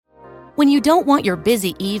When you don't want your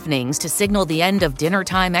busy evenings to signal the end of dinner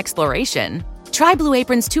time exploration, try Blue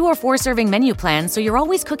Apron's 2 or 4 serving menu plan so you're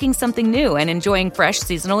always cooking something new and enjoying fresh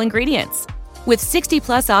seasonal ingredients. With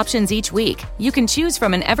 60-plus options each week, you can choose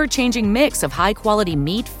from an ever-changing mix of high-quality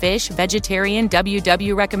meat, fish, vegetarian,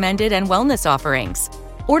 WW recommended, and wellness offerings.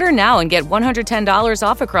 Order now and get $110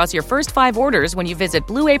 off across your first 5 orders when you visit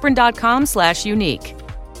blueapron.com/unique.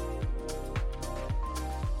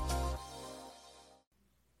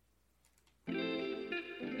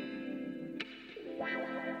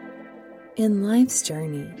 In life's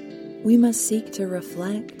journey, we must seek to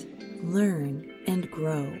reflect, learn, and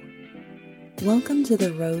grow. Welcome to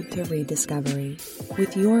the Road to Rediscovery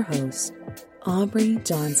with your host, Aubrey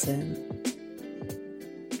Johnson.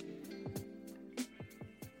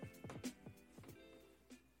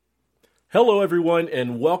 Hello, everyone,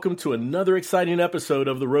 and welcome to another exciting episode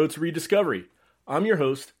of the Road to Rediscovery. I'm your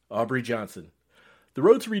host, Aubrey Johnson. The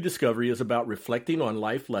Road to Rediscovery is about reflecting on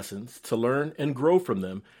life lessons to learn and grow from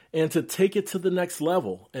them and to take it to the next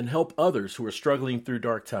level and help others who are struggling through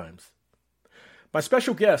dark times. My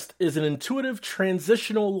special guest is an intuitive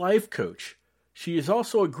transitional life coach. She is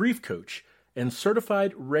also a grief coach and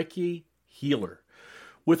certified Reiki healer.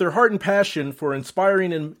 With her heart and passion for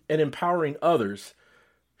inspiring and empowering others,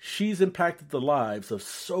 she's impacted the lives of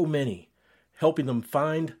so many, helping them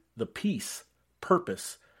find the peace,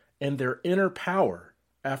 purpose, and their inner power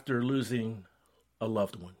after losing a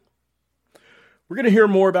loved one. We're going to hear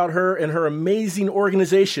more about her and her amazing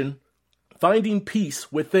organization, Finding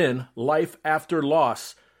Peace Within Life After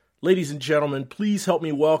Loss. Ladies and gentlemen, please help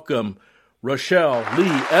me welcome Rochelle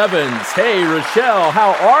Lee Evans. Hey, Rochelle,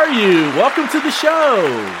 how are you? Welcome to the show.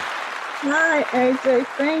 Hi, AJ.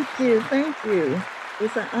 Thank you.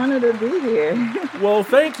 It's an honor to be here. Well,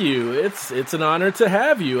 thank you. It's an honor to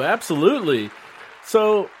have you. Absolutely.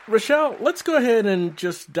 So, Rochelle, let's go ahead and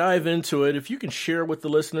just dive into it. If you can share with the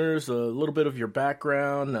listeners a little bit of your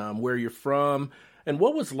background, where you're from, and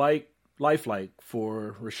what was life like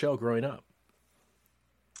for Rochelle growing up?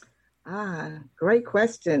 Great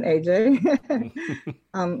question, AJ.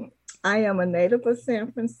 I am a native of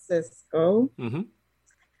San Francisco. Mm-hmm.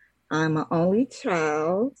 I'm an only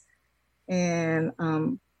child. And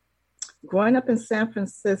growing up in San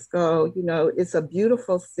Francisco, it's a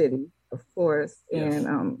beautiful city, of course, yes. And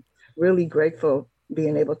I'm really grateful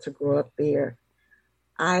being able to grow up there.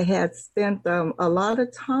 I had spent a lot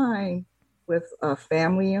of time with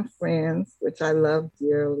family and friends, which I love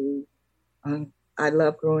dearly. I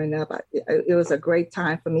love growing up. It was a great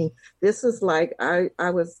time for me. This is like I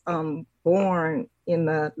was born in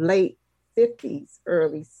the late 50s,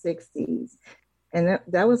 early 60s. And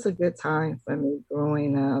that was a good time for me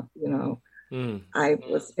growing up. I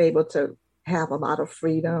was able to have a lot of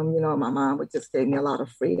freedom. My mom would just give me a lot of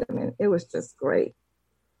freedom, and it was just great.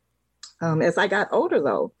 As I got older,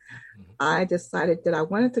 though, I decided that I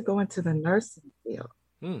wanted to go into the nursing field.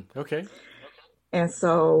 Okay. And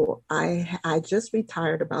so I just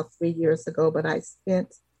retired about 3 years ago, but I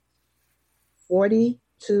spent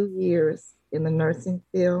 42 years in the nursing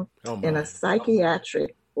field in a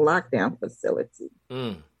psychiatric lockdown facility.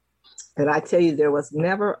 And I tell you, there was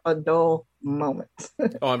never a dull moment.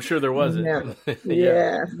 Oh, I'm sure there wasn't. Never.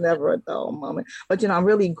 Yeah, never a dull moment. But, I'm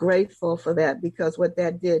really grateful for that, because what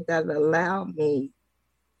that did, that allowed me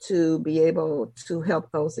to be able to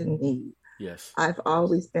help those in need. Yes. I've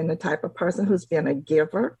always been the type of person who's been a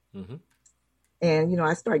giver. Mm-hmm. And,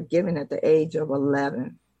 I started giving at the age of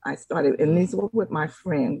 11. I started, and these were with my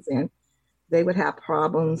friends, and they would have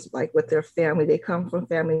problems like with their family. They come from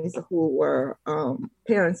families who were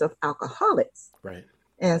parents of alcoholics. Right.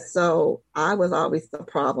 And so I was always the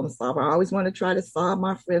problem solver. I always wanted to try to solve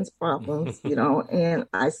my friends' problems, and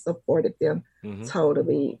I supported them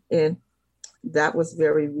totally. And that was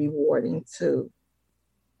very rewarding too.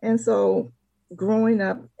 And so growing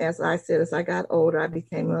up, as I said, as I got older, I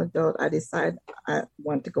became an adult. I decided I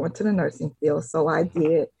wanted to go into the nursing field. So I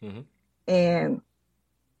did. Mm-hmm. And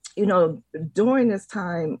during this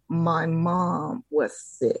time, my mom was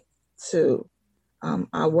sick too.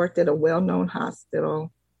 I worked at a well-known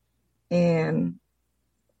hospital, and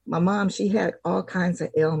my mom, she had all kinds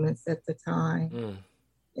of ailments at the time.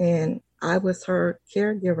 And I was her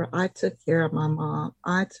caregiver. I took care of my mom.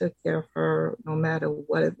 I took care of her no matter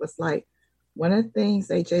what it was like. One of the things,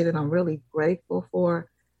 AJ, that I'm really grateful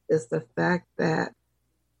for is the fact that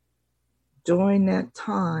during that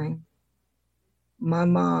time, my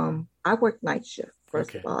mom, I worked night shift.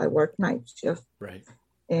 First of all, I worked night shift. Right.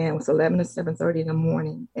 And it was 11 to 7:30 in the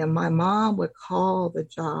morning. And my mom would call the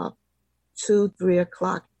job 2-3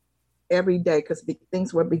 o'clock every day because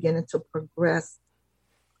things were beginning to progress.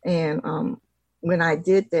 And when I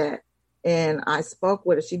did that, And I spoke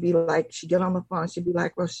with her. She'd be like, she'd get on the phone. She'd be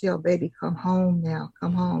like, Rochelle, baby, come home now.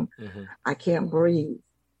 Come home. I can't breathe.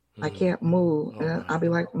 I can't move. And I'd be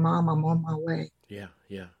like, Mom, I'm on my way. Yeah.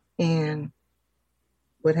 And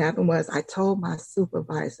what happened was I told my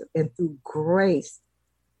supervisor, and through grace,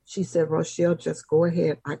 she said, Rochelle, just go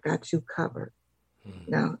ahead. I got you covered.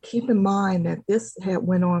 Now, keep in mind that this had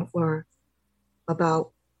went on for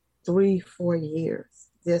about 3-4 years.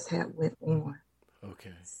 This had went on.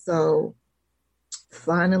 Okay. So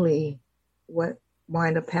finally, what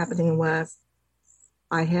wound up happening was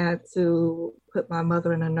I had to put my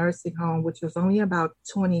mother in a nursing home, which was only about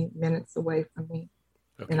 20 minutes away from me.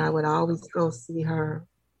 Okay. And I would always go see her.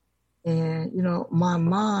 And, you know, my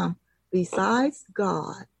mom, besides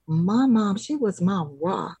God, my mom, she was my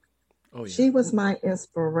rock. Oh, yeah. She was my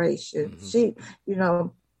inspiration. She, you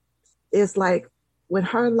know, it's like when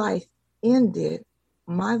her life ended,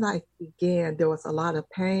 my life began. There was a lot of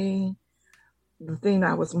pain. The thing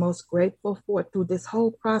I was most grateful for through this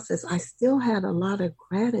whole process, I still had a lot of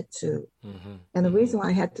gratitude. And the reason why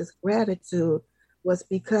I had this gratitude was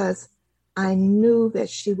because I knew that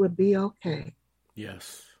she would be okay.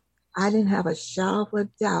 Yes. I didn't have a shadow of a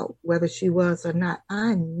doubt whether she was or not.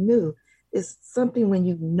 I knew. It's something when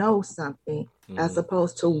you know something as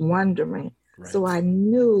opposed to wondering. Right. So I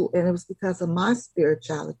knew, and it was because of my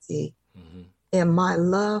spirituality and my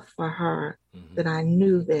love for her that I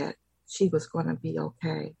knew that she was going to be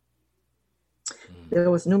okay. There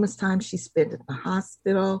was numerous times she spent at the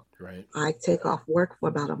hospital. Right. I'd take off work for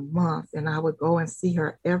about a month, and I would go and see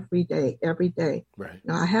her every day. Right.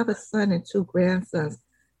 Now, I have a son and 2 grandsons,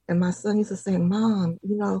 and my son used to say, Mom,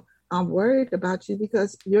 you know, I'm worried about you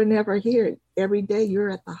because you're never here. Every day you're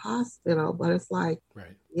at the hospital. But it's like,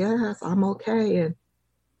 right. Yes, I'm okay. And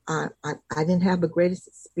I didn't have the greatest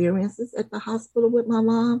experiences at the hospital with my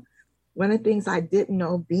mom. One of the things I didn't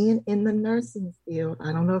know, being in the nursing field,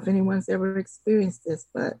 I don't know if anyone's ever experienced this,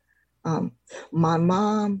 but my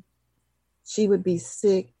mom, she would be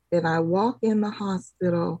sick, and I walk in the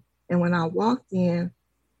hospital, and when I walked in,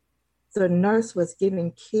 the nurse was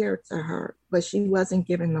giving care to her, but she wasn't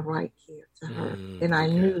giving the right care to her. And I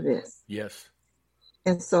knew this. Yes.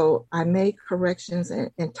 And so I made corrections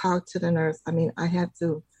and talked to the nurse. I mean, I had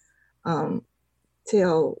to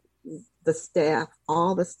tell the staff,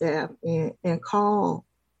 all the staff, and call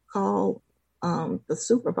the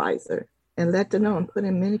supervisor and let them know and put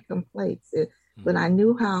in many complaints. But I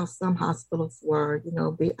knew how some hospitals were, you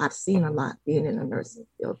know, I've seen a lot being in the nursing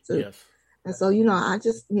field too. Yes. And so, you know, I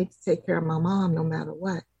just need to take care of my mom no matter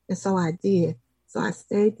what. And so I did. So I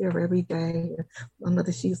stayed there every day. My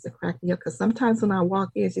mother, she used to crack me up because sometimes when I walk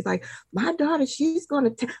in, she's like, my daughter, I'm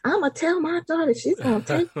going to tell my daughter she's going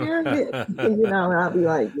to take care of it. And, you know, and I'll be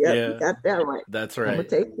like, yep, you got that right. That's right. I'm going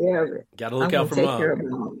to take care of it. Got to look out for mom. Care of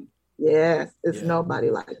mom. Yes, it's nobody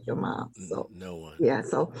like your mom. So no one. Yeah,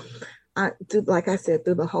 so like I said,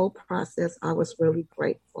 through the whole process, I was really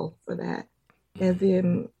grateful for that. And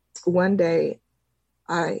then one day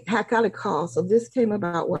I had got a call. So this came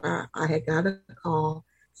about where I had got a call.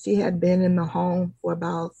 She had been in the home for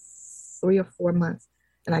about 3 or 4 months.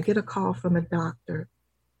 And I get a call from a doctor.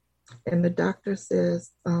 And the doctor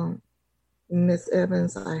says, Miss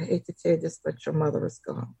Evans, I hate to tell you this, but your mother is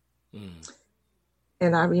gone.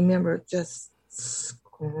 And I remember just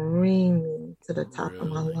screaming to the top of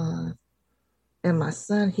my lungs. And my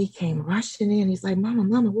son, he came rushing in. He's like,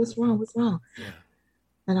 Mama, what's wrong? What's wrong? Yeah.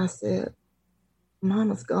 And I said,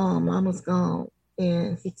 Mama's gone.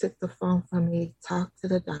 And he took the phone from me, talked to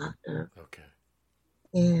the doctor. Okay.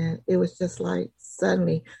 And it was just like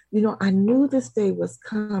suddenly, you know, I knew this day was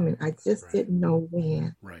coming. I just didn't know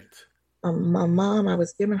when. Right. My mom, I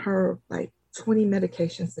was giving her like 20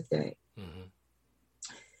 medications a day.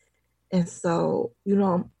 And so, you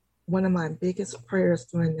know, one of my biggest prayers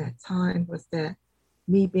during that time was that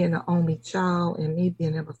me being the only child and me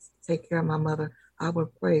being able to take care of my mother, I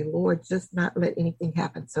would pray, Lord, just not let anything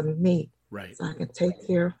happen to me. Right. So I can take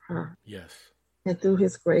care of her. Yes. And through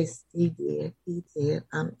his grace, he did.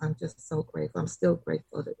 I'm just so grateful. I'm still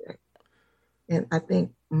grateful today. And I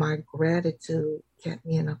think my gratitude kept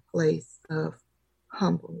me in a place of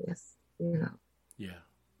humbleness, you know. Yeah.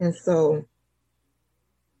 And so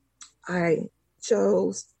I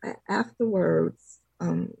chose afterwards,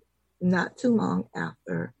 not too long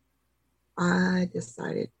after, I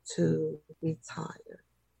decided to retire.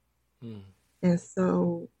 And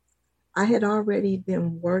so I had already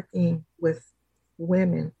been working with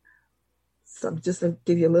women. So just to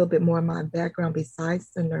give you a little bit more of my background besides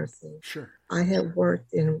the nursing. Sure. I had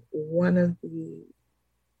worked in one of the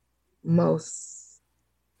most,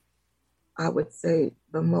 I would say,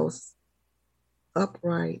 the most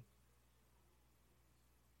upright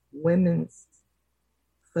women's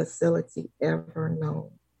facility ever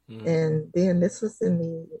known. And then this was in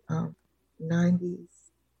the 90s,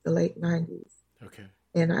 the late 90s. Okay.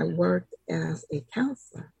 And I worked as a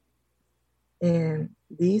counselor. And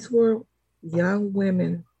these were young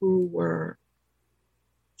women who were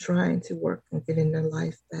trying to work on getting their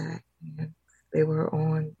life back. And they were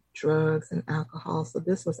on drugs and alcohol. So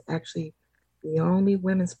this was actually the only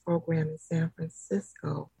women's program in San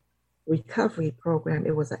Francisco, recovery program.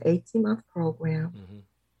 It was an 18-month program.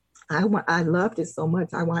 I loved it so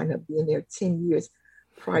much, I wound up being there 10 years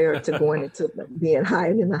prior to going into being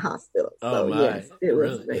hired in the hospital. So yes, it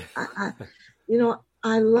was great.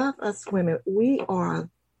 I love us women. We are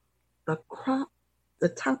the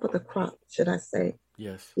top of the crop, should I say.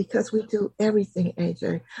 Yes. Because we do everything,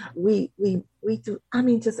 AJ. We do,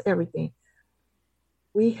 just everything.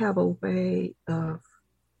 We have a way of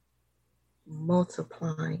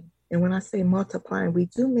multiplying. And when I say multiplying, we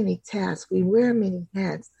do many tasks. We wear many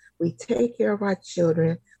hats. We take care of our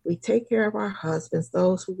children. We take care of our husbands,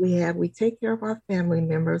 those who we have. We take care of our family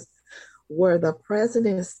members. We're the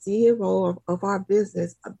president and CEO of our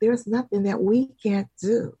business. There's nothing that we can't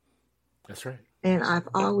do. That's right. And I've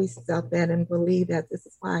always felt that and believe that. This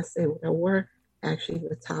is why I say we're actually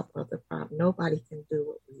the top of the crop. Nobody can do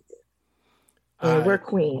what we do. And we're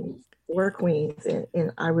queens. We're queens.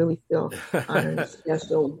 And I really feel honored and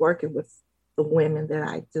special working with the women that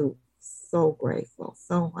I do. So grateful,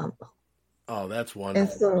 so humble. Oh, that's wonderful.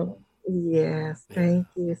 And so, yes, thank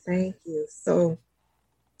you. So,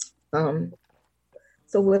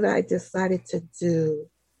 what I decided to do,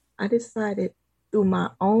 through my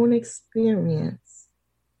own experience,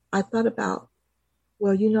 I thought about,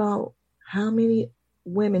 how many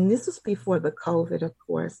women, this was before the COVID, of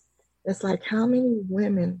course, it's like how many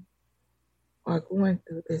women are going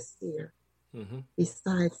through this here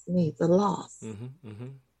besides me, the loss,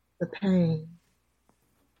 the pain,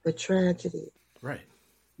 the tragedy, right?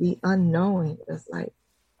 The unknowing. It's like,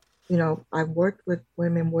 I've worked with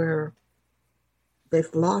women where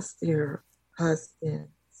they've lost their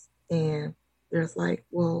husbands and there's like,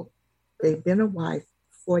 they've been a wife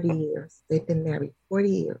 40 years. They've been married 40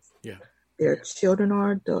 years. Yeah. Their children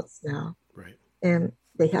are adults now. Right. And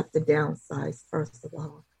they have to downsize, first of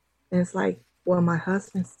all. And it's like, my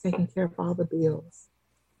husband's taking care of all the bills.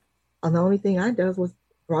 And the only thing I did was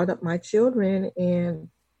brought up my children and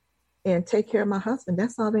take care of my husband.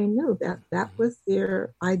 That's all they knew. That was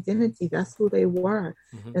their identity. That's who they were.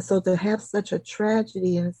 And so to have such a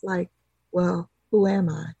tragedy, and it's like, who am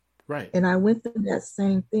I? Right. And I went through that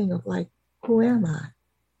same thing of like, who am I?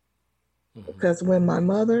 Because when my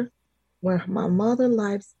mother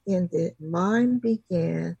life ended, mine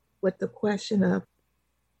began with the question of,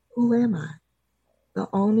 who am I? The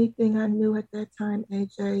only thing I knew at that time,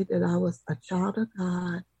 AJ, that I was a child of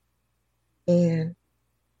God and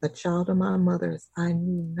a child of my mother's. I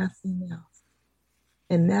knew nothing else.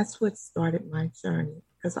 And that's what started my journey,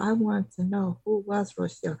 because I wanted to know who was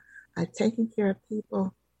Rochelle. I'd taken care of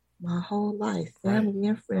people my whole life, family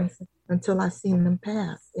and friends, until I seen them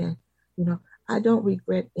pass. And, I don't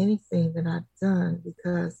regret anything that I've done,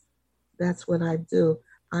 because that's what I do.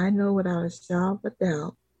 I know without a shadow of a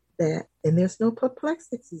doubt that, and there's no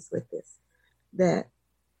perplexities with this, that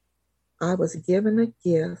I was given a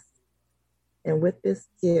gift, and with this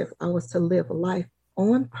gift, I was to live a life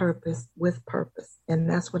on purpose, with purpose. And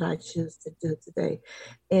that's what I choose to do today.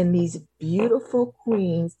 And these beautiful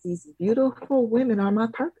queens, these beautiful women are my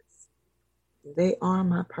purpose. They are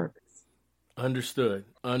my purpose. Understood.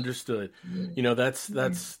 That's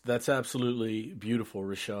absolutely beautiful,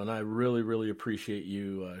 Rochelle. And I really, really appreciate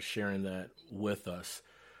you sharing that with us.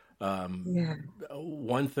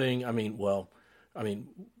 One thing,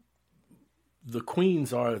 the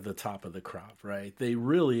queens are the top of the crop, right? They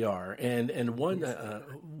really are. And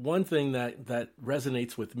one thing that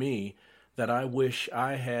resonates with me, that I wish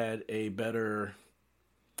I had a better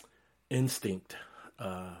instinct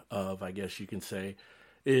of, I guess you can say,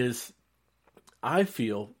 is I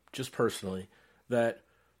feel, just personally, that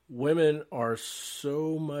women are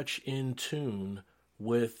so much in tune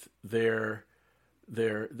with their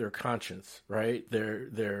conscience, right?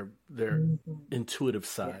 Their intuitive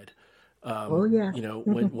side.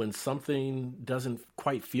 When something doesn't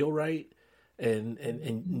quite feel right,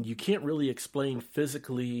 and you can't really explain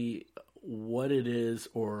physically what it is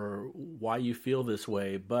or why you feel this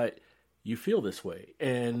way, but you feel this way,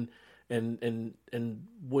 and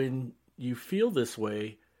when you feel this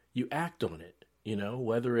way, you act on it.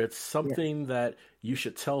 Whether it's something that you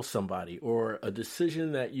should tell somebody, or a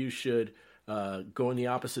decision that you should go in the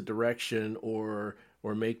opposite direction, or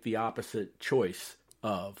make the opposite choice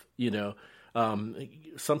of,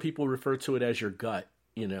 Some people refer to it as your gut,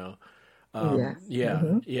 Yes. Yeah,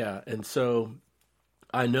 Mm-hmm. yeah. And so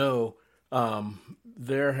I know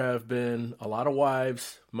there have been a lot of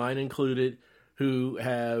wives, mine included, who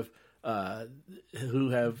have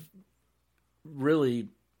really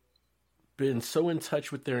been so in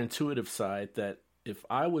touch with their intuitive side that if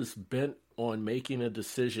I was bent on making a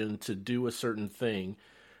decision to do a certain thing,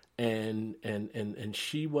 and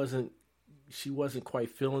she wasn't quite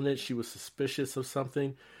feeling it, she was suspicious of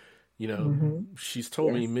something, Mm-hmm. she's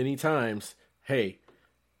told me Yes. many times, hey,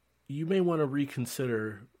 you may want to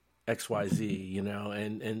reconsider XYZ,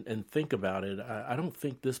 and think about it. I don't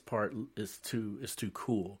think this part is too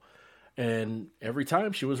cool. And every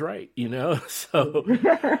time she was right, So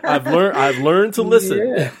I've learned to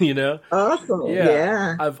listen, Yeah. Awesome. Yeah,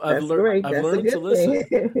 Yeah. I've That's learned great. I've That's a learned to good listen.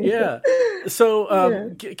 thing. Yeah. So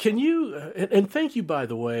Yeah. can you and thank you, by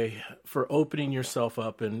the way, for opening yourself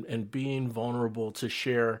up and being vulnerable to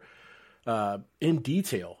share in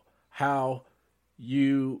detail how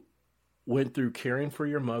you went through caring for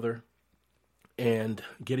your mother and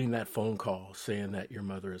getting that phone call saying that your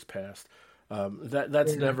mother has passed.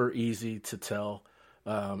 That's Yeah. never easy to tell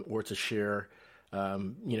or to share.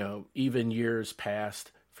 Even years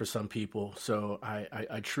passed for some people. So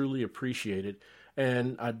I truly appreciate it.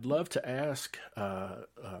 And I'd love to ask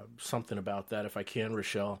something about that if I can,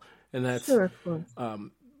 Rochelle. And that's Sure, of course.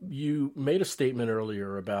 you made a statement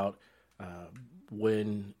earlier about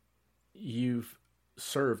when you've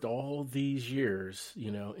served all these years,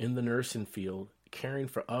 in the nursing field, caring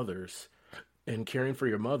for others and caring for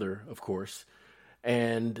your mother, of course,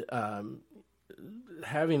 and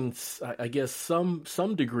having, I guess, some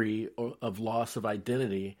degree of loss of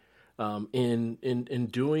identity in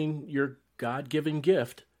doing your God-given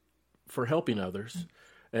gift for helping others,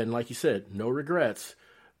 and like you said, no regrets.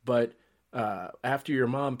 But after your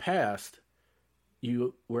mom passed,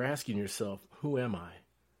 you were asking yourself, "Who am I?"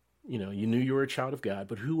 You knew you were a child of God,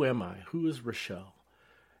 but who am I? Who is Rochelle?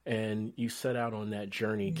 And you set out on that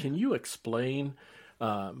journey. Can you explain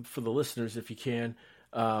for the listeners, if you can,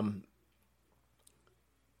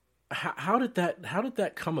 how did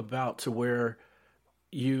that come about to where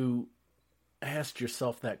you asked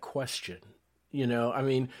yourself that question?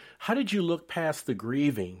 How did you look past the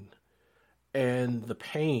grieving and the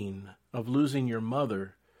pain of losing your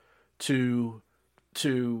mother to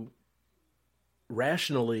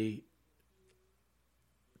rationally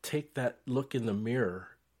take that look in the mirror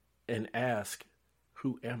and ask,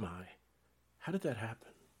 who am I? How did that happen?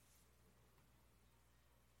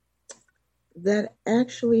 That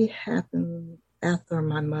actually happened after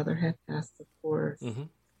my mother had passed, of course. Mm-hmm.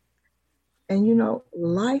 And,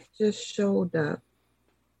 life just showed up.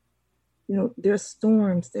 There's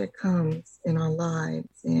storms that comes in our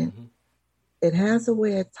lives, and Mm-hmm. it has a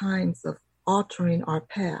way at times of altering our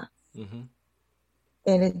path. Mm-hmm.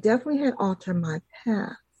 And it definitely had altered my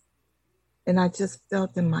path. And I just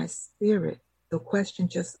felt in my spirit, the question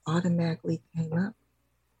just automatically came up.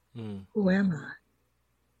 Who am I?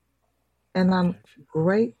 And I'm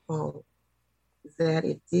grateful that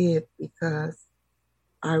it did, because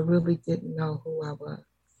I really didn't know who I was.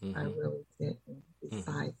 Mm-hmm. I really didn't.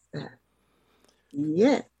 Besides that,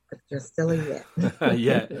 yet, but there's still a yet.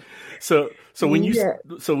 Yeah. So when you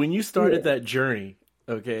started Yeah. that journey,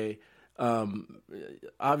 okay,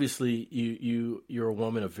 obviously you're a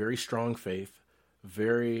woman of very strong faith,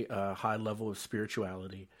 very high level of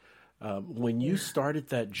spirituality. When you started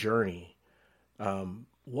that journey,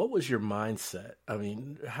 what was your mindset? I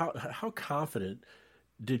mean, how confident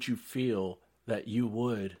did you feel that you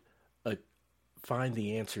would find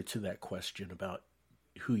the answer to that question about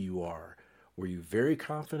who you are? Were you very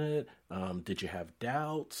confident? Did you have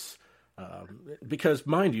doubts? Because,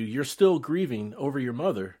 mind you, you're still grieving over your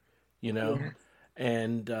mother, Yeah.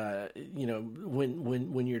 and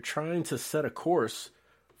when you're trying to set a course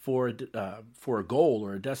for a goal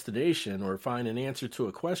or a destination, or find an answer to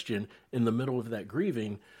a question in the middle of that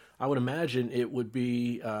grieving, I would imagine it would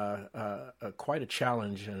be quite a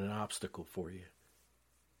challenge and an obstacle for you.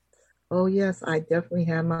 Oh, yes, I definitely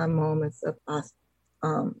had my moments of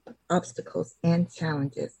obstacles and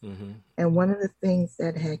challenges. Mm-hmm. And one of the things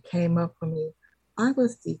that had came up for me, I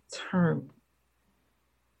was determined.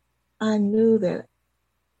 I knew that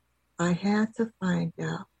I had to find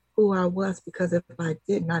out who I was, because if I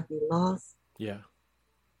didn't, I'd be lost. Yeah.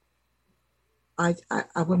 I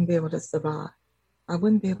wouldn't be able to survive. I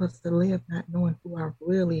wouldn't be able to live not knowing who I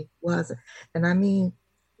really was. And I mean,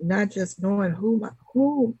 not just knowing who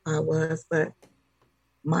I was, but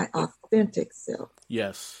my authentic self.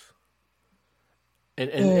 Yes.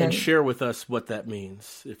 And share with us what that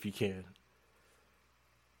means, if you can.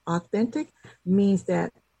 Authentic means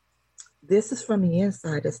that this is from the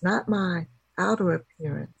inside. It's not my outer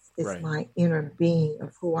appearance. It's Right. my inner being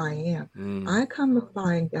of who I am. I come to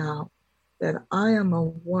find out that I am a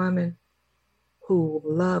woman who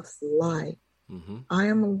loves life. I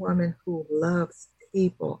am a woman who loves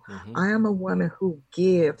people. I am a woman who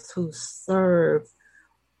gives, who serves,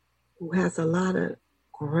 who has a lot of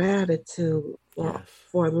gratitude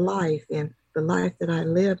for life and the life that I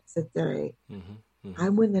live today. I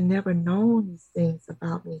wouldn't have never known these things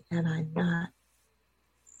about me had I not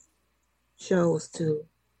chose to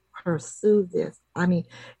pursue this. I mean,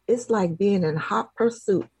 it's like being in hot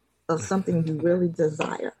pursuit of something you really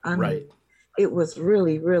desire. I mean, it was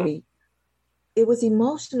really, really, it was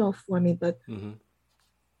emotional for me, but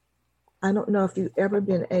I don't know if you've ever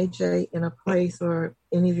been, AJ, in a place, or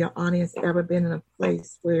any of your audience ever been in a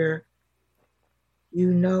place where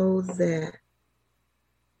you know that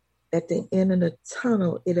at the end of the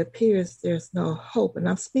tunnel, it appears there's no hope. And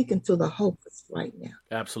I'm speaking to the hopeless right now.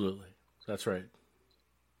 Absolutely. That's right.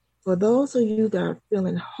 For those of you that are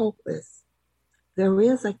feeling hopeless, there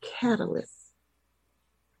is a catalyst.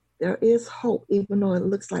 There is hope, even though it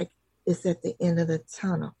looks like it's at the end of the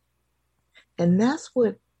tunnel. And that's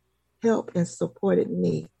what helped and supported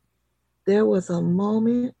me. There was a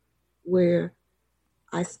moment where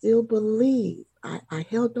I still believed. I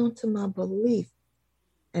held on to my belief,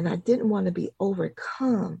 and I didn't want to be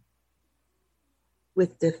overcome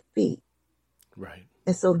with defeat. Right.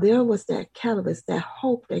 And so there was that catalyst, that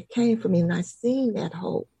hope that came from me, and I seen that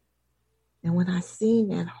hope. And when I seen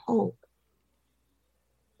that hope,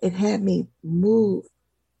 it had me move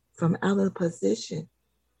from out of the position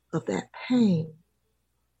of that pain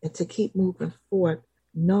and to keep moving forward,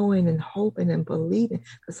 knowing and hoping and believing,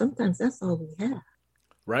 because sometimes that's all we have.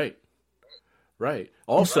 Right. Right.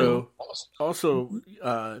 Also,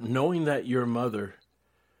 knowing that your mother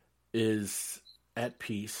is at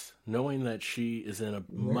peace, knowing that she is in a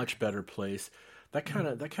much better place, that kind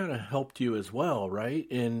of helped you as well, right?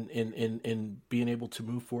 In being able to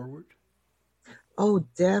move forward. Oh,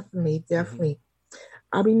 definitely.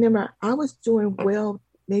 I remember I was doing well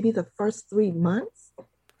maybe the first 3 months.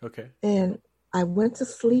 Okay. And I went to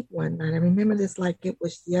sleep one night. I remember this like it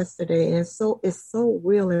was yesterday. And so it's so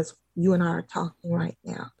real as you and I are talking right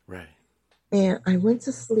now. Right. And I went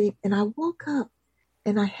to sleep and I woke up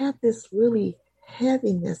and I had this really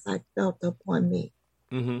heaviness I felt upon me.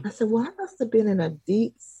 I said, well, I must have been in a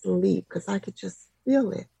deep sleep because I could just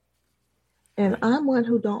feel it. And I'm one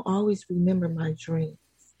who don't always remember my dreams.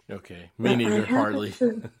 Okay. Me neither, hardly.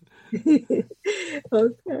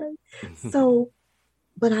 Okay. So,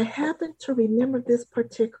 but I happened to remember this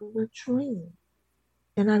particular dream.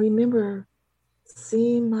 And I remember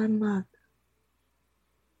seeing my mother.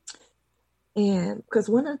 And because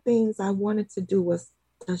one of the things I wanted to do was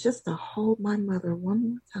just to hold my mother one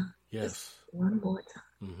more time. Yes. Just one more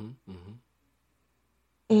time.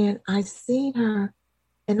 And I seen her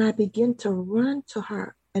and I began to run to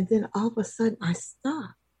her. And then all of a sudden I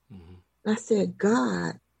stopped. And I said,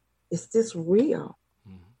 God, is this real?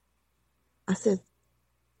 I said,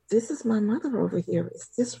 this is my mother over here. Is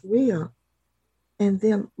this real? And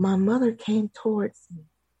then my mother came towards me.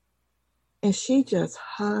 And she just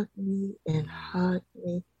hugged me and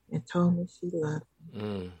told me she loved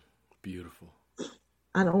me. Beautiful.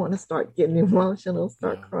 I don't want to start getting emotional,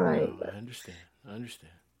 crying. No, I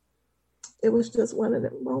understand. It was just one of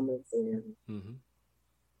the moments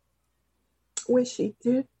when she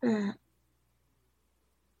did that,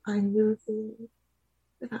 I knew then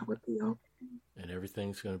that I would be okay. And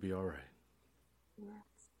everything's going to be all right.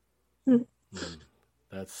 Yes.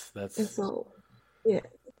 That's. And so, yeah.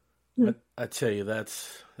 I tell you,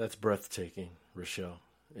 that's breathtaking, Rochelle.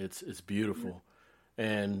 It's beautiful,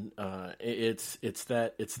 and it's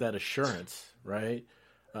that assurance, right?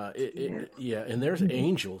 And there's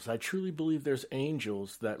angels. I truly believe there's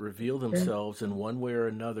angels that reveal themselves in one way or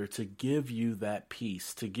another to give you that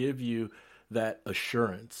peace, to give you that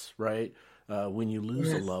assurance, right? When you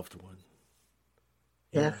lose a loved one.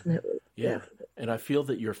 Definitely. Definitely. And I feel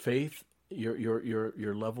that your faith,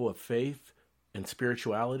 your level of faith and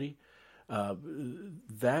spirituality,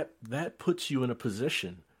 that puts you in a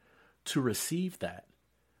position to receive that,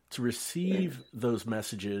 to receive those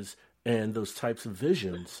messages and those types of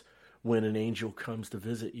visions when an angel comes to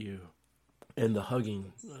visit you, and the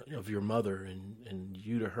hugging of your mother and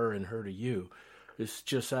you to her and her to you. It's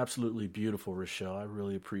just absolutely beautiful, Rochelle. I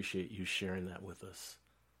really appreciate you sharing that with us.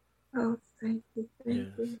 Oh, thank you. Thank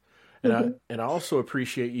you. And I also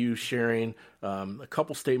appreciate you sharing a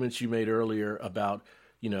couple statements you made earlier about,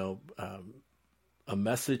 a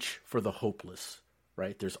message for the hopeless,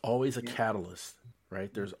 right? There's always a catalyst,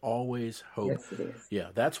 right? There's always hope. Yes, it is. Yeah,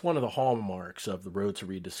 that's one of the hallmarks of the Road to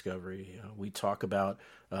Rediscovery. We talk about,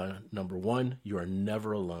 number one, you are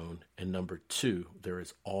never alone. And number two, there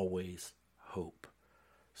is always hope.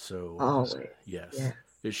 So, Always. yes,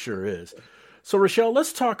 it sure is. So, Rochelle,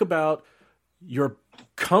 let's talk about your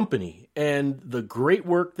company and the great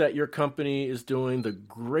work that your company is doing, the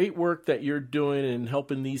great work that you're doing in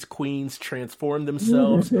helping these queens transform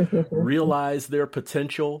themselves, realize their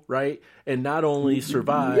potential, right? And not only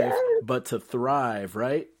survive, but to thrive,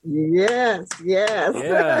 right? Yes.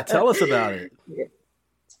 Yeah, tell us about it.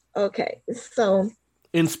 Okay, so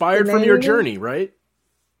Inspired from your journey, right?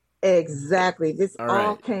 Exactly. This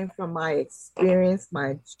all came from my experience,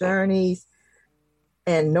 my journeys,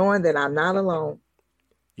 and knowing that I'm not alone.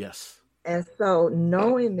 Yes. And so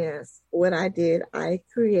knowing this, what I did, I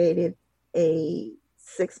created a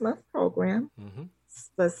 6-month program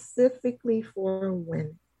specifically for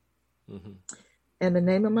women. And the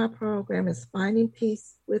name of my program is Finding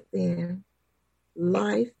Peace Within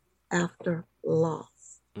Life After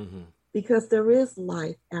Loss. Because there is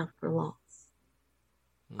life after loss.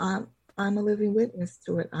 I'm a living witness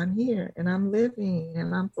to it. I'm here and I'm living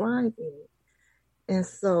and I'm thriving. And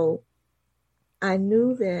so I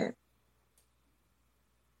knew that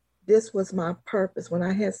this was my purpose. When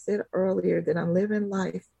I had said earlier that I'm living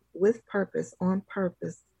life with purpose, on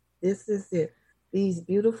purpose, this is it. These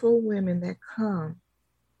beautiful women that come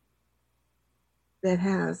that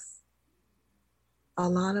has a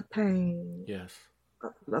lot of pain, yes,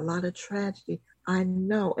 a lot of tragedy. I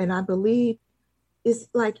know, and I believe it's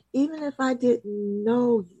like, even if I didn't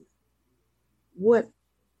know you, what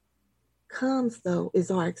comes though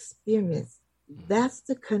is our experience. That's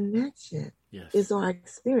the connection. Yes. Is our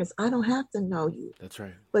experience. I don't have to know you. That's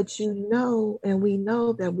right. But you know, and we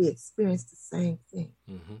know that we experience the same thing.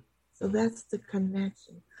 So that's the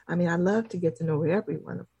connection. I mean, I love to get to know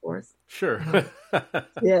everyone, of course. Sure.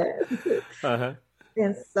 Yeah.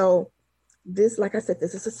 And so this, like I said,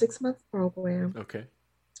 this is a 6-month program. Okay.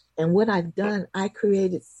 And what I've done, I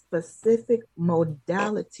created specific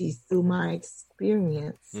modalities through my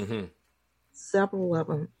experience, several of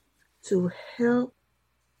them, to help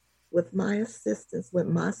with my assistance, with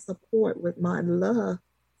my support, with my love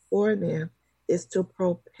for them, is to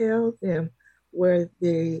propel them where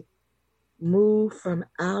they move from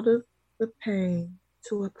out of the pain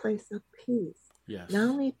to a place of peace. Yes. Not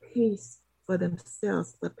only peace for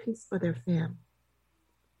themselves, but peace for their family.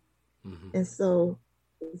 And so,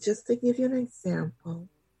 just to give you an example,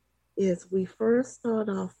 is we first start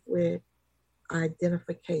off with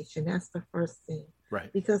identification. That's the first thing.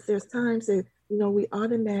 Right. Because there's times that, we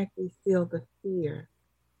automatically feel the fear.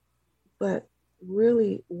 But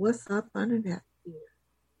really, what's up under that fear?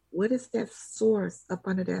 What is that source up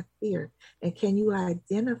under that fear? And can you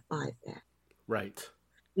identify that? Right.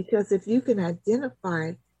 Because if you can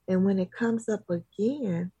identify, and when it comes up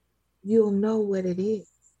again, you'll know what it is.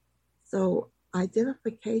 So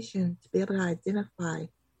identification, to be able to identify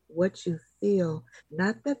what you feel,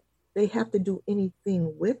 not that they have to do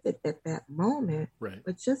anything with it at that moment, right,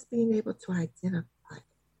 but just being able to identify it.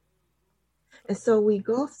 And so we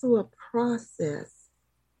go through a process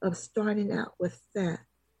of starting out with that.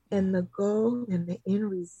 And the goal and the end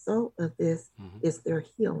result of this is their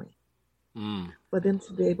healing. For them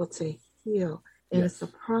to be able to heal. And it's a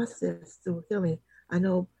process through healing. I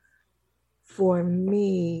know for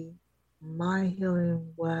me, my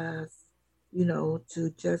healing was,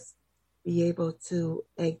 to just be able to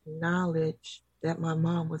acknowledge that my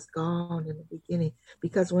mom was gone in the beginning.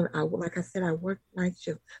 Because like I said, I worked night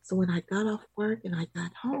shift. So when I got off work and I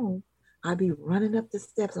got home, I'd be running up the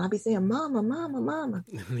steps and I'd be saying, Mama, Mama, Mama.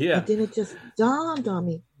 Yeah. And then it just dawned on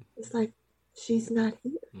me. It's like, she's not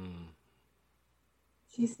here.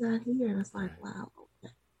 She's not here. And it's like, wow,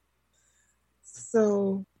 okay.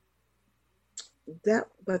 So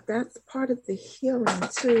that's part of the healing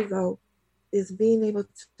too, though, is being able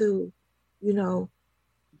to,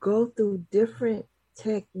 go through different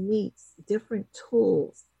techniques, different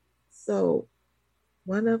tools. So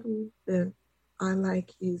one of them that I like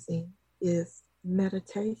using is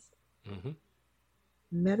meditation.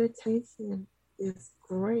 Meditation is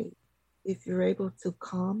great if you're able to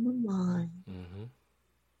calm the mind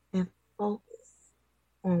and focus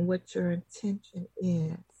on what your intention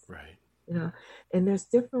is. Right. And there's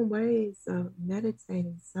different ways of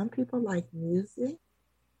meditating. Some people like music.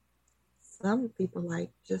 Some people like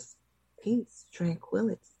just peace,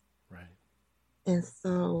 tranquility. Right. And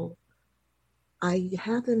so I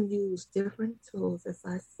have them use different tools, as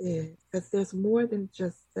I said, because there's more than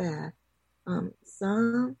just that.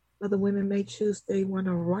 Some of the women may choose they want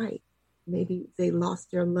to write. maybe they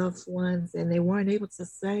lost their loved ones and they weren't able to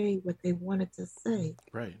say what they wanted to say,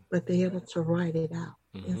 Right. but they're able to write it out.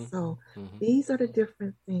 Mm-hmm. And so Mm-hmm. these are the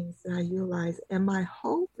different things that I utilize. And my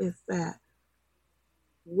hope is that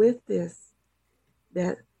with this,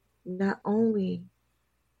 that not only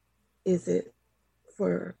is it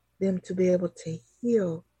for them to be able to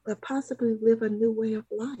heal, but possibly live a new way of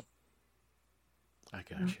life. I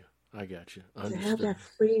got you. I got you. To have that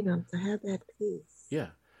freedom, to have that peace. Yeah.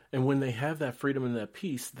 And when they have that freedom and that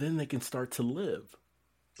peace, then they can start to live,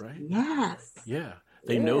 right? Yes. Yeah.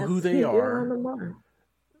 They know who they You're are. on the mark.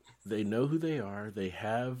 They know who they are. They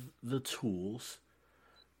have the tools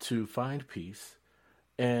to find peace.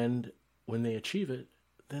 And when they achieve it,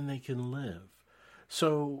 then they can live.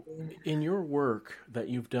 So in your work that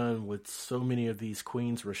you've done with so many of these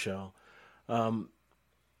queens, Rochelle,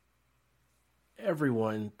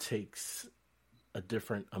 everyone takes a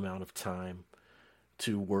different amount of time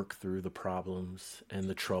to work through the problems and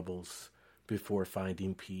the troubles before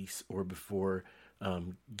finding peace or before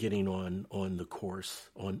getting on the course,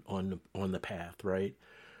 on the path, right?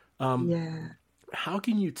 How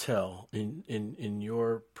can you tell in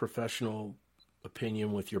your professional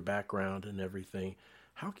opinion with your background and everything,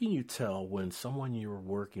 how can you tell when someone you're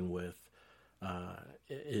working with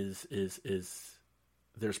is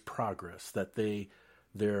there's progress, that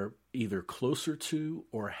they're either closer to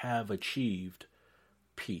or have achieved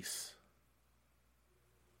peace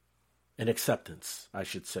and acceptance, I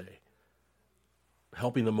should say,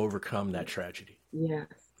 helping them overcome that tragedy? Yes,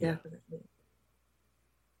 definitely.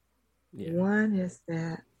 Yeah. One is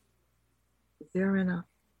that they're in a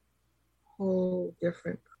whole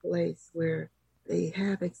different place where they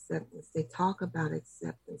have acceptance. They talk about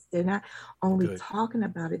acceptance. They're not only talking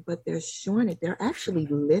about it, but they're showing it. They're actually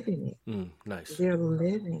living it. Nice. They're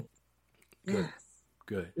living. Good. Yes.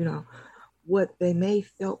 Good. You know, what they may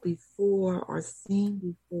felt before or seen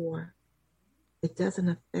before, it doesn't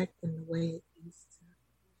affect them the way it used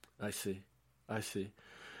to. I see.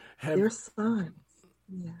 There's signs.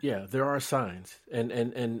 Yeah, there are signs,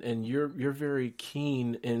 and you're very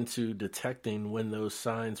keen into detecting when those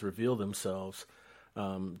signs reveal themselves,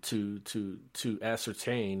 to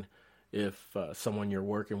ascertain if someone you're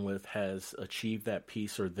working with has achieved that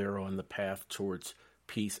peace or they're on the path towards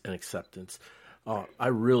peace and acceptance. I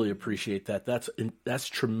really appreciate that. That's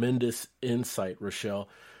tremendous insight, Rochelle.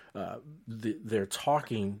 They're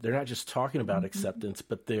not just talking about acceptance,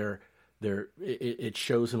 but it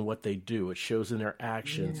shows in what they do. It shows in their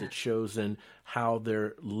actions. It shows in how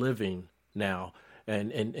they're living now.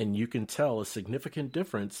 And you can tell a significant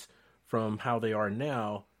difference from how they are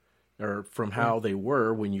now, or from how they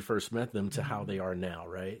were when you first met them to how they are now,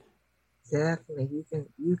 right? Definitely.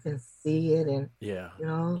 You can see it, and you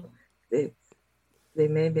know, they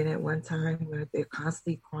may have been at one time where they're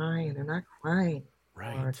constantly crying. They're not crying.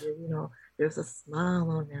 Right. Or, you know, there's a smile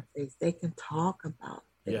on their face. They can talk about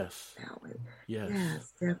it. Yes,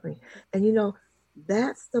 definitely. And you know,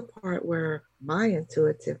 that's the part where my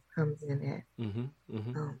intuitive comes in at,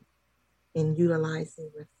 in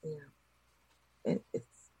utilizing with them. And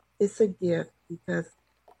it's a gift, because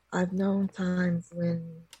I've known times when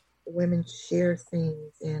women share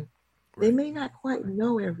things and they may not quite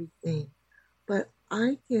know everything, but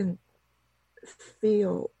I can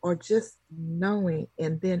feel, or just knowing,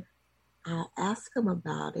 and then I'll ask them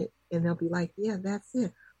about it, and they'll be like, yeah, that's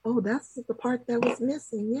it. Oh, that's the part that was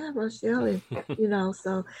missing. Yeah, Rochelle. And, you know,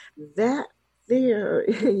 so that there,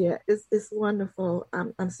 it's wonderful.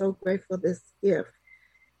 I'm so grateful for this gift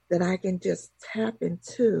that I can just tap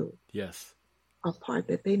into a part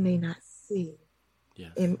that they may not see,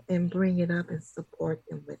 and bring it up and support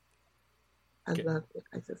them with. I love it.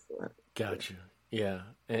 I just love it. Gotcha. Yeah,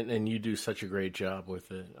 and you do such a great job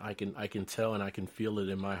with it. I can tell, and I can feel it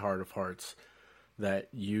in my heart of hearts that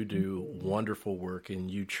you do wonderful work,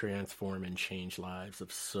 and you transform and change lives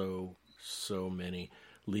of so many,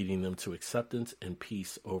 leading them to acceptance and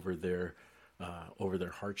peace over their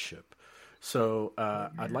hardship. So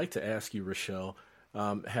I'd like to ask you, Rochelle,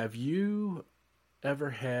 have you ever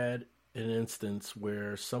had an instance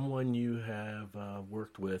where someone you have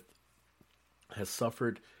worked with has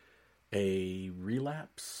suffered a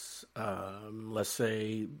relapse? Let's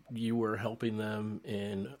say you were helping them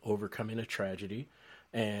in overcoming a tragedy,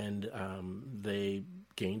 and they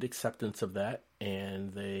gained acceptance of that,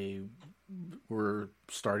 and they were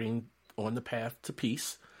starting on the path to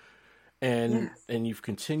peace, and you've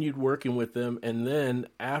continued working with them, and then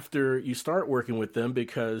after you start working with them,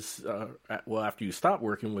 because after you stop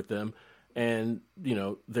working with them, and you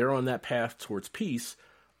know they're on that path towards peace,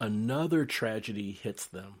 another tragedy hits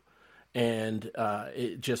them. and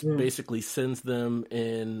it just basically sends them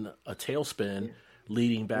in a tailspin,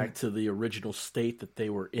 leading back to the original state that they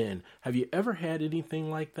were in. Have you ever had anything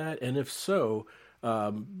like that? And if so,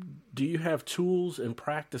 do you have tools and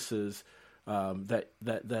practices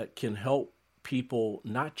that can help people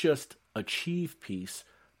not just achieve peace,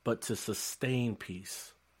 but to sustain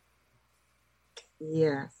peace?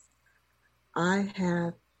 Yes, I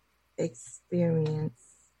have experience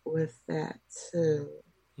with that too.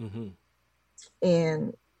 Mm-hmm.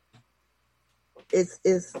 And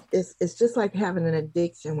it's just like having an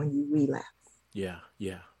addiction when you relapse. Yeah,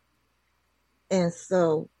 yeah. And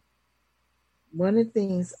so one of the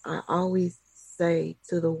things I always say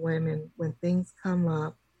to the women when things come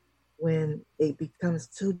up, when it becomes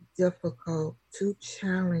too difficult, too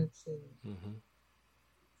challenging,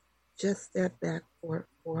 just step back for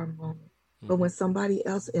a moment. But when somebody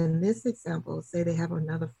else, in this example, say they have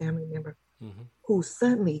another family member who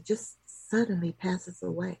suddenly passes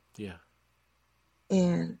away. Yeah.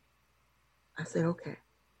 And I said, okay,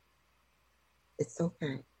 it's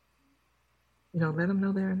okay. Let them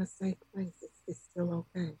know they're in a safe place. It's still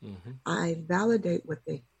okay. I validate what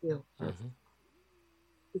they feel first,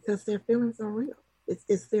 because their feelings are real.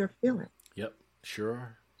 It's their feeling. Yep, sure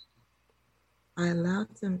are. I allow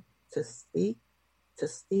them to speak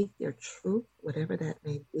their truth, whatever that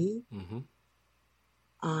may be.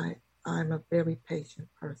 I'm a very patient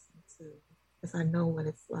person too, because I know what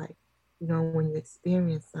it's like. When you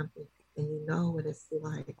experience something and you know what it's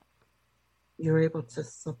like, you're able to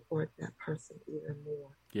support that person even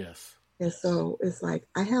more. Yes. And so it's like,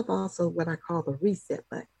 I have also what I call the reset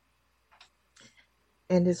button.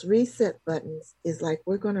 And this reset button is like,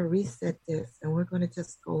 we're going to reset this and we're going to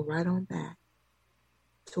just go right on back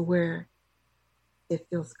to where it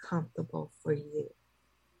feels comfortable for you.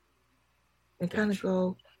 And kind of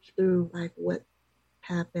go through like what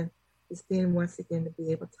happened. It's then once again to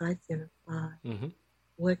be able to identify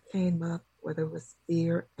what came up, whether it was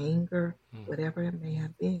fear, anger, whatever it may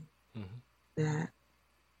have been, that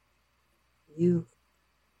you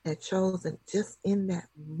had chosen just in that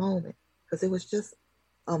moment, because it was just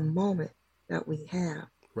a moment that we have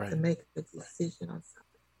to make a decision on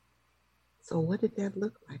something. So what did that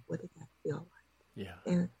look like? What did that feel like? Yeah.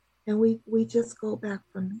 And we just go back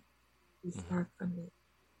from there. We start from there.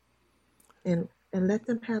 And let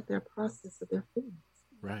them have their process of their feelings.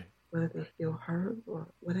 Right. Whether they feel hurt or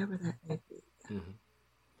whatever that may be.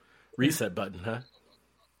 Reset button, huh?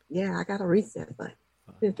 Yeah, I got a reset button.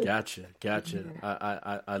 Gotcha. Yeah.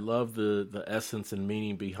 I love the essence and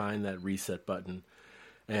meaning behind that reset button.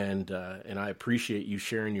 And I appreciate you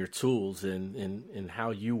sharing your tools and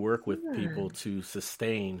how you work with people to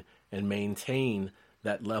sustain and maintain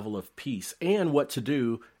that level of peace, and what to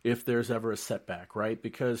do if there's ever a setback, right?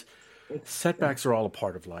 Because setbacks are all a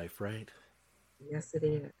part of life, right? Yes, it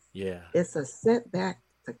is. Yeah. It's a setback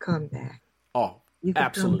to come back. Oh, you can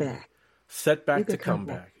absolutely. Come back. Setback to come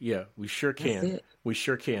back. Yeah, we sure can. That's it. We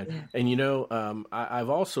sure can. Yeah. And, I've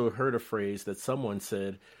also heard a phrase that someone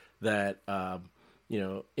said that,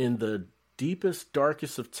 in the deepest,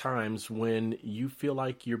 darkest of times when you feel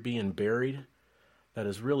like you're being buried, that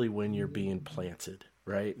is really when you're being planted,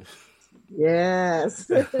 right? Yes.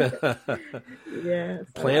 Yes.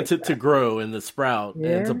 Planted to grow and to sprout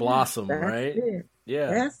and to blossom, right? It.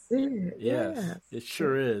 Yeah. That's it. Yes, it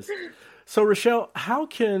sure is. So, Rochelle, how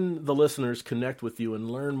can the listeners connect with you and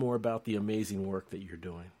learn more about the amazing work that you're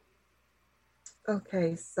doing?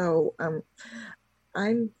 Okay, so I'm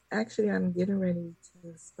getting ready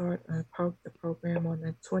to start the program on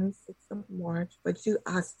the 26th of March, but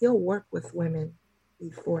I still work with women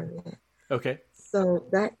before then. Okay. So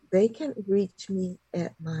that they can reach me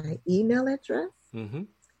at my email address, and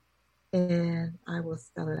I will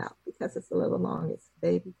spell it out because it's a little long. It's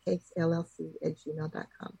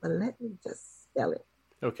babycakesllc@gmail.com. But let me just spell it.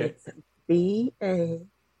 Okay. It's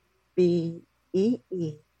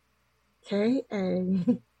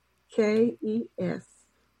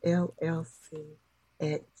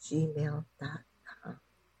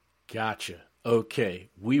Gotcha. Okay.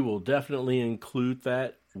 We will definitely include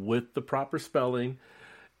that with the proper spelling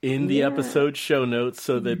in the episode show notes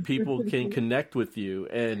so that people can connect with you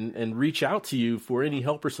and reach out to you for any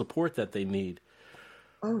help or support that they need.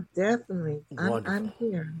 Oh, definitely. I'm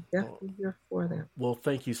here. I'm definitely here for them. Well,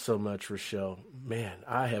 thank you so much, Rochelle. Man,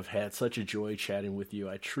 I have had such a joy chatting with you.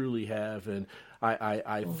 I truly have. And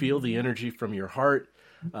I feel the energy from your heart.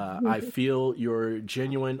 I feel your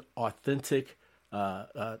genuine, authentic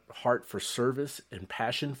heart for service and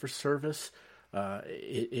passion for service.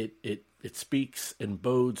 It speaks and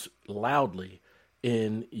bodes loudly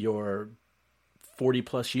in your 40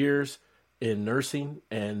 plus years in nursing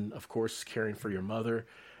and, of course, caring for your mother,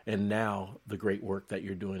 and now the great work that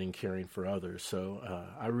you're doing in caring for others. So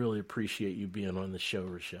I really appreciate you being on the show,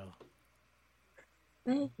 Rochelle.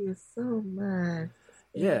 Thank you so much.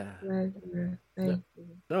 Yeah. Pleasure. Thank you.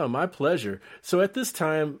 No, my pleasure. So at this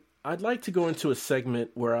time, I'd like to go into a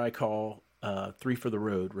segment where I call 3 for the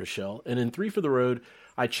Road, Rochelle. And in 3 for the Road,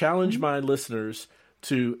 I challenge my listeners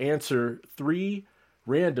to answer 3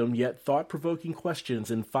 random yet thought-provoking questions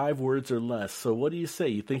in 5 words or less. So what do you say?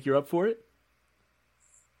 You think you're up for it?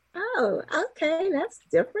 Oh, okay. That's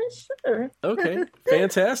different. Sure. Okay.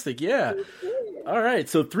 Fantastic. Yeah. All right.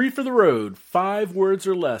 So 3 for the Road, 5 words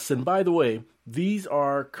or less. And by the way, these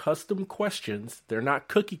are custom questions. They're not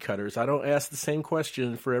cookie cutters. I don't ask the same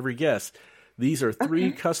question for every guest. These are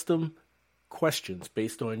 3 custom questions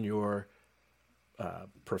based on your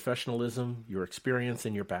professionalism, your experience,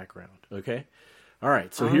 and your background. Okay? All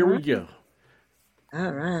right. So here we go.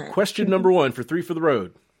 All right. Question number 1 for 3 for the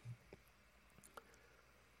Road.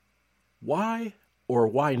 Why or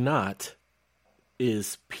why not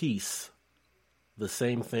is peace the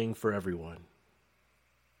same thing for everyone?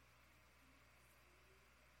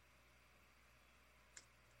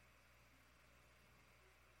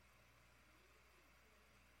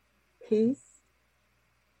 Peace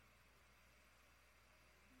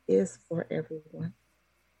is for everyone.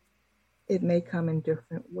 It may come in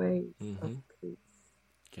different ways of peace.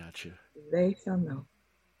 Gotcha. They shall know.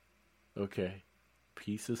 Okay.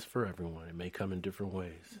 Peace is for everyone. It may come in different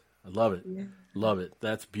ways. I love it. Yeah. Love it.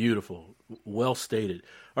 That's beautiful. Well stated.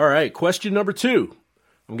 All right. Question number 2.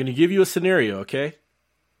 I'm going to give you a scenario, okay?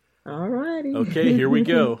 All righty. Okay, here we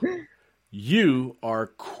go. You are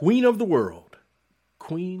queen of the world.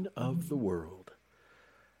 Queen of the world.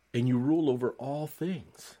 And you rule over all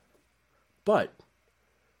things. But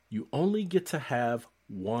you only get to have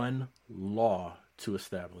one law to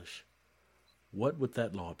establish. What would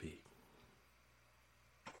that law be?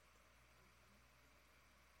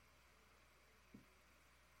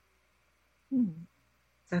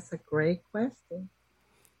 That's a great question.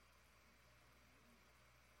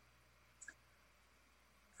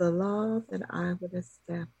 The law that I would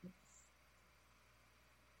establish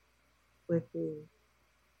would be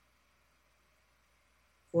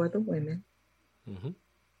for the women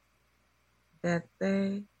that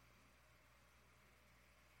they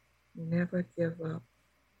never give up.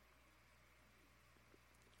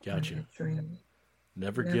 Gotcha. On their dreams.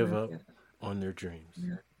 Never give up on their dreams.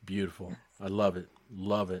 Yeah. Beautiful. Yes. I love it.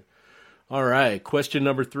 Love it. All right. Question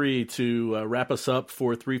number 3 to wrap us up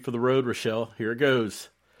for 3 for the Road, Rochelle. Here it goes.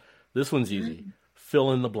 This one's easy.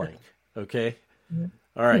 Fill in the blank. Okay?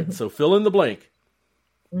 All right. So fill in the blank.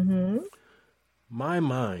 My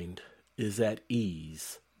mind is at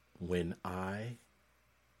ease when I...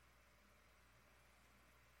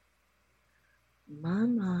 My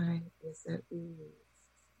mind is at ease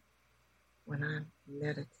when I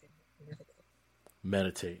meditate.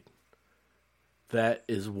 Meditate. That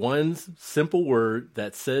is one simple word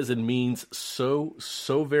that says and means so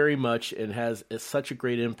very much and has such a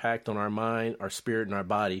great impact on our mind, our spirit, and our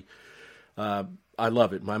body. I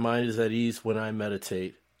love it. My mind is at ease when I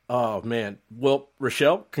meditate. Oh, man. Well,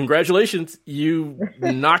 Rochelle, congratulations. You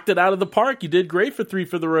knocked it out of the park. You did great for 3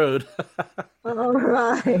 for the Road. All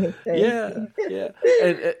right. Yeah.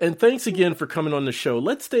 And thanks again for coming on the show.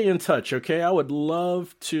 Let's stay in touch, okay? I would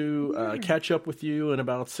love to catch up with you in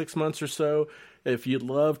about 6 months or so. If you'd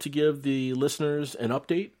love to give the listeners an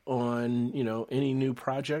update on, any new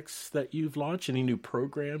projects that you've launched, any new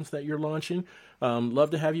programs that you're launching, love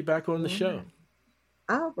to have you back on the show.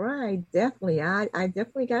 All right, definitely. I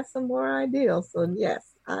definitely got some more ideas. So yes,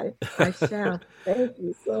 I shall. Thank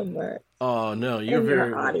you so much. Oh no, you're and very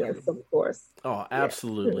your audience, of course. Oh,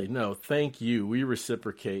 absolutely. No, thank you. We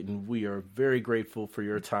reciprocate, and we are very grateful for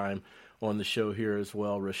your time on the show here as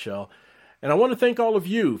well, Rochelle. And I want to thank all of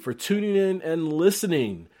you for tuning in and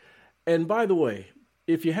listening. And by the way,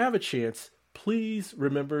 if you have a chance, please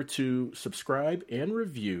remember to subscribe and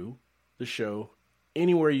review the show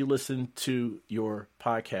anywhere you listen to your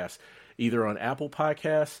podcast, either on Apple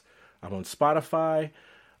Podcasts, I'm on Spotify,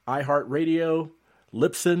 iHeartRadio,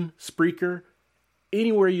 Libsyn, Spreaker,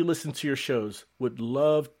 anywhere you listen to your shows. Would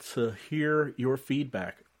love to hear your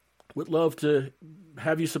feedback. Would love to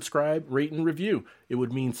have you subscribe, rate, and review. It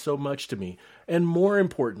would mean so much to me. And more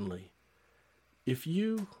importantly, if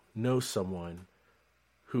you know someone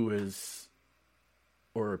who is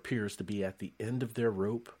or appears to be at the end of their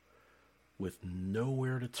rope, with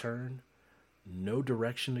nowhere to turn, no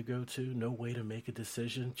direction to go to, no way to make a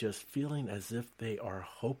decision, just feeling as if they are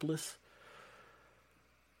hopeless,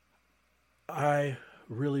 I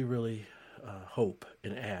really, really hope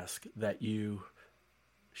and ask that you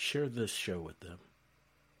share this show with them.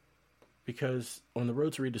 Because on the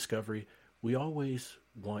road to rediscovery, we always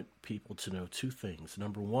want people to know two things.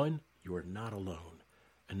 Number one, you are not alone.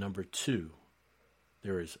 And number two,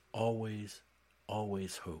 there is always,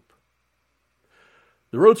 always hope.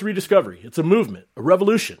 The road to rediscovery, it's a movement, a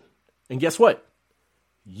revolution. And guess what?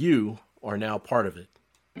 You are now part of it.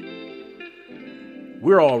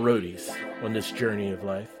 We're all roadies on this journey of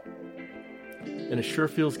life. And it sure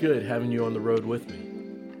feels good having you on the road with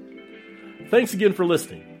me. Thanks again for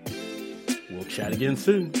listening. We'll chat again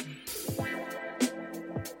soon.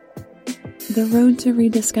 The Road to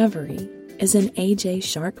Rediscovery is an AJ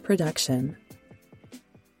Shark production.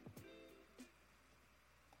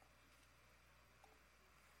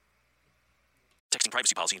 Texting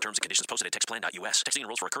privacy policy and terms and conditions posted at textplan.us. Texting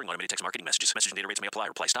enrolls for recurring automated text marketing messages. Message and data rates may apply.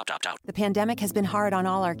 Reply stop to opt out. The pandemic has been hard on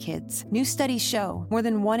all our kids. New studies show more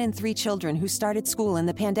than 1 in 3 children who started school in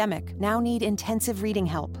the pandemic now need intensive reading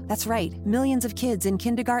help. That's right. Millions of kids in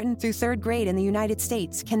kindergarten through 3rd grade in the United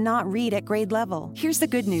States cannot read at grade level. Here's the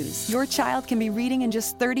good news. Your child can be reading in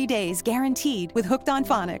just 30 days, guaranteed, with Hooked on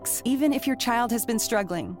Phonics. Even if your child has been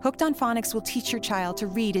struggling, Hooked on Phonics will teach your child to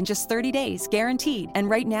read in just 30 days, guaranteed. And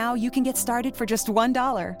right now, you can get started for just $1.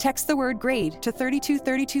 Text the word GRADE to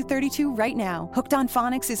 323232 right now. Hooked on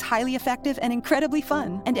Phonics is highly effective and incredibly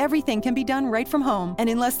fun, and everything can be done right from home and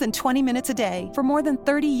in less than 20 minutes a day. For more than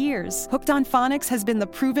 30 years, Hooked on Phonics has been the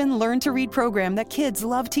proven learn-to-read program that kids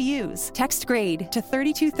love to use. Text GRADE to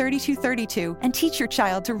 323232 and teach your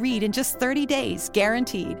child to read in just 30 days,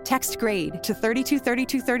 guaranteed. Text GRADE to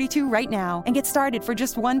 323232 right now and get started for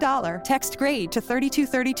just $1. Text GRADE to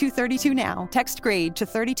 323232 now. Text GRADE to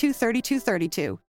 323232.